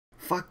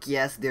Fuck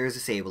yes, there's a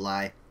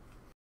Sableye.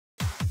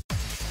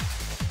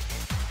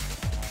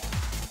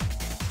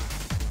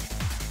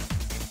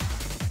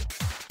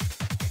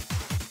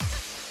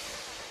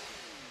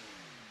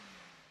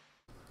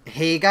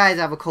 Hey guys,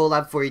 I have a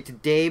collab for you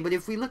today, but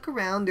if we look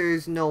around,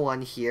 there's no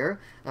one here.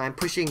 I'm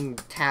pushing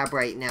tab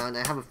right now, and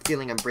I have a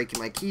feeling I'm breaking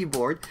my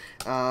keyboard,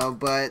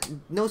 but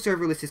no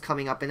server list is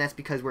coming up, and that's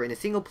because we're in a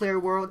single player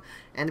world,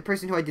 and the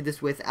person who I did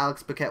this with,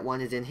 Alex Bucket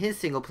 1, is in his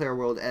single player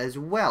world as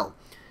well.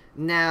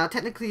 Now,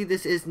 technically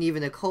this isn't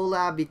even a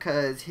collab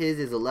because his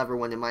is a lever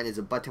one and mine is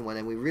a button one,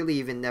 and we really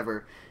even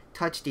never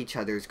touched each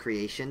other's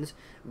creations.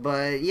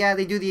 But yeah,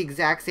 they do the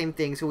exact same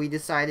thing, so we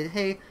decided,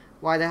 hey,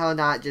 why the hell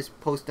not just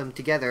post them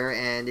together?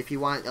 And if you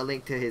want a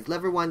link to his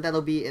lever one,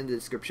 that'll be in the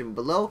description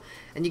below.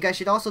 And you guys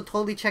should also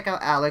totally check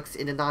out Alex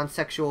in a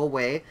non-sexual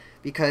way,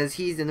 because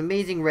he's an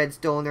amazing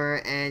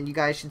redstoner, and you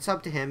guys should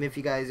sub to him if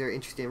you guys are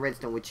interested in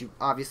redstone, which you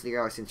obviously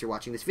are since you're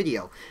watching this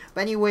video.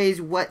 But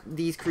anyways, what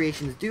these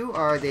creations do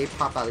are they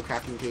pop out of the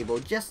crafting table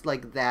just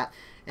like that.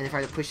 And if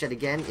I push that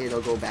again,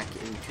 it'll go back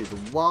into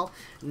the wall.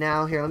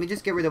 Now here, let me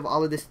just get rid of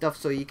all of this stuff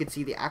so you can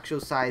see the actual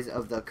size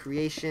of the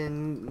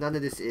creation. None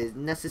of this is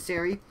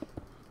necessary.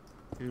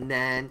 And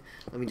then,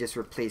 let me just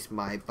replace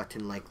my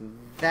button like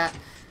that.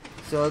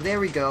 So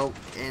there we go.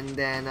 And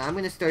then I'm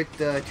going to start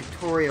the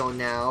tutorial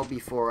now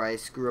before I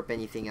screw up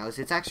anything else.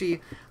 It's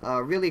actually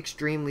really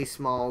extremely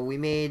small. We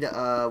made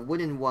a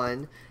wooden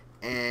one,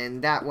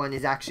 and that one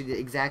is actually the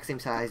exact same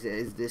size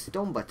as this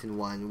stone button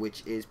one,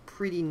 which is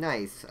pretty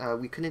nice.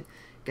 We couldn't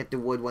get the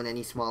wood one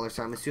any smaller,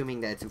 so I'm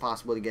assuming that it's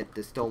impossible to get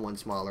the stone one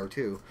smaller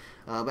too.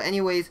 But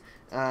anyways,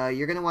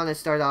 you're going to want to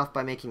start off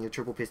by making a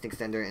triple piston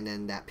extender, and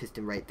then that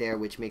piston right there,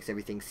 which makes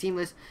everything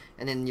seamless.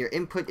 And then your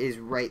input is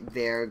right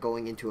there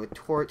going into a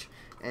torch,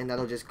 and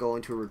that'll just go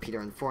into a repeater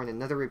on 4 and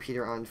another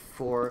repeater on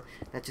 4.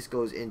 That just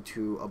goes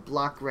into a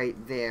block right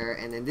there,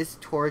 and then this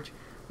torch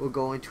will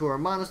go into our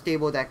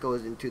monostable that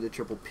goes into the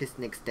triple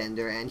piston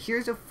extender. And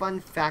here's a fun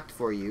fact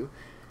for you.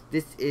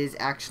 This is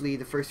actually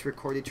the first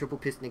recorded triple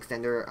piston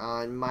extender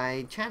on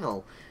my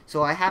channel.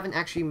 So I haven't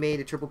actually made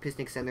a triple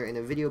piston extender in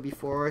a video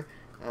before.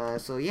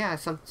 So yeah,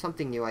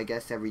 something new, I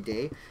guess, every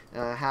day.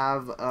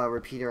 Have a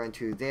repeater on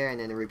 2 there, and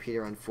then a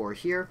repeater on 4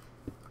 here.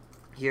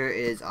 Here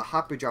is a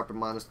hopper dropper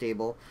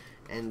monostable,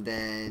 and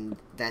then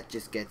that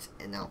just gets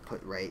an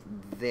output right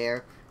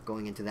there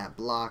going into that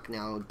block.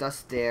 Now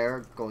dust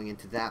there going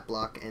into that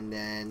block, and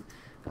then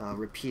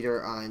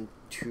repeater on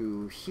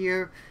 2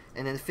 here.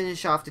 And then to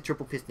finish off the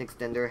triple piston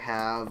extender,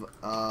 have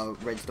a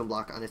redstone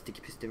block on a sticky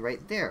piston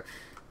right there.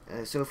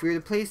 So if we were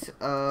to place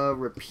a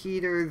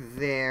repeater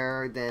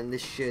there, then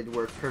this should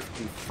work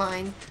perfectly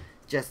fine.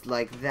 Just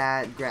like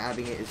that.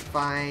 Grabbing it is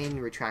fine,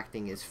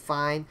 retracting is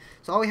fine.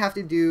 So all we have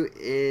to do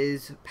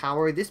is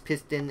power this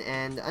piston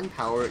and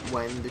unpower it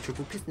when the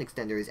triple piston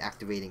extender is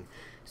activating.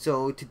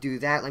 So to do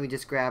that, let me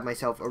just grab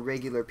myself a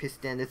regular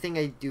piston. The thing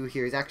I do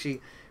here is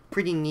actually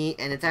pretty neat,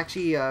 and it's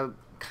actually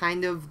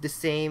kind of the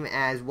same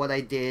as what I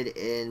did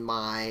in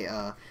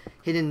my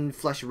hidden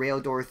flush rail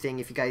door thing.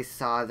 If you guys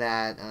saw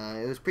that,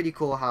 it was pretty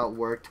cool how it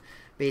worked.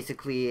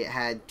 Basically, it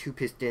had 2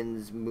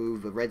 pistons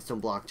move a redstone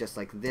block just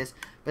like this.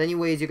 But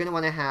anyways, you're going to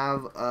want to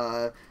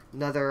have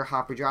another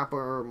hopper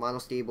dropper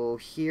monostable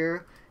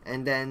here.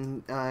 And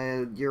then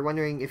if you're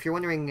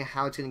wondering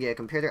how it's going to get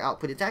a comparator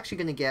output, it's actually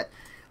going to get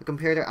a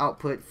comparator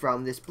output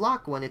from this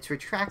block when it's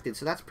retracted.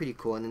 So that's pretty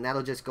cool. And then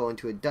that'll just go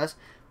into a dust,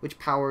 which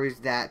powers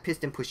that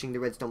piston pushing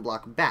the redstone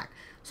block back.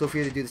 So if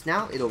we were to do this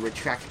now, it'll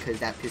retract because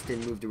that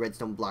piston moved the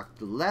redstone block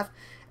to the left.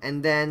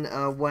 And then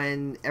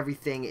when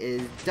everything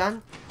is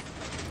done,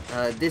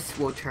 this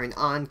will turn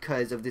on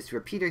because of this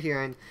repeater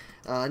here.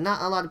 And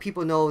not a lot of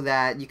people know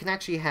that you can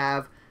actually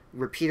have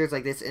repeaters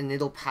like this, and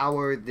it'll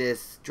power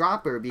this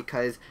dropper,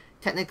 because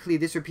technically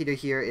this repeater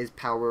here is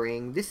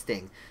powering this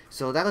thing.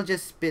 So that'll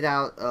just spit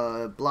out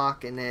a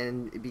block, and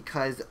then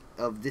because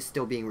of this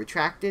still being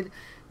retracted,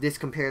 this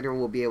comparator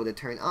will be able to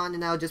turn on,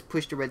 and I'll just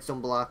push the redstone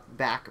block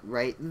back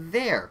right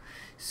there.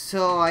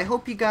 So I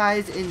hope you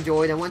guys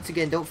enjoyed, and once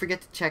again, don't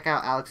forget to check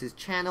out Alex's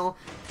channel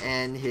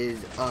and his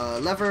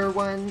lever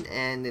one,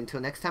 and until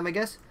next time, I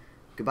guess,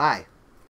 goodbye.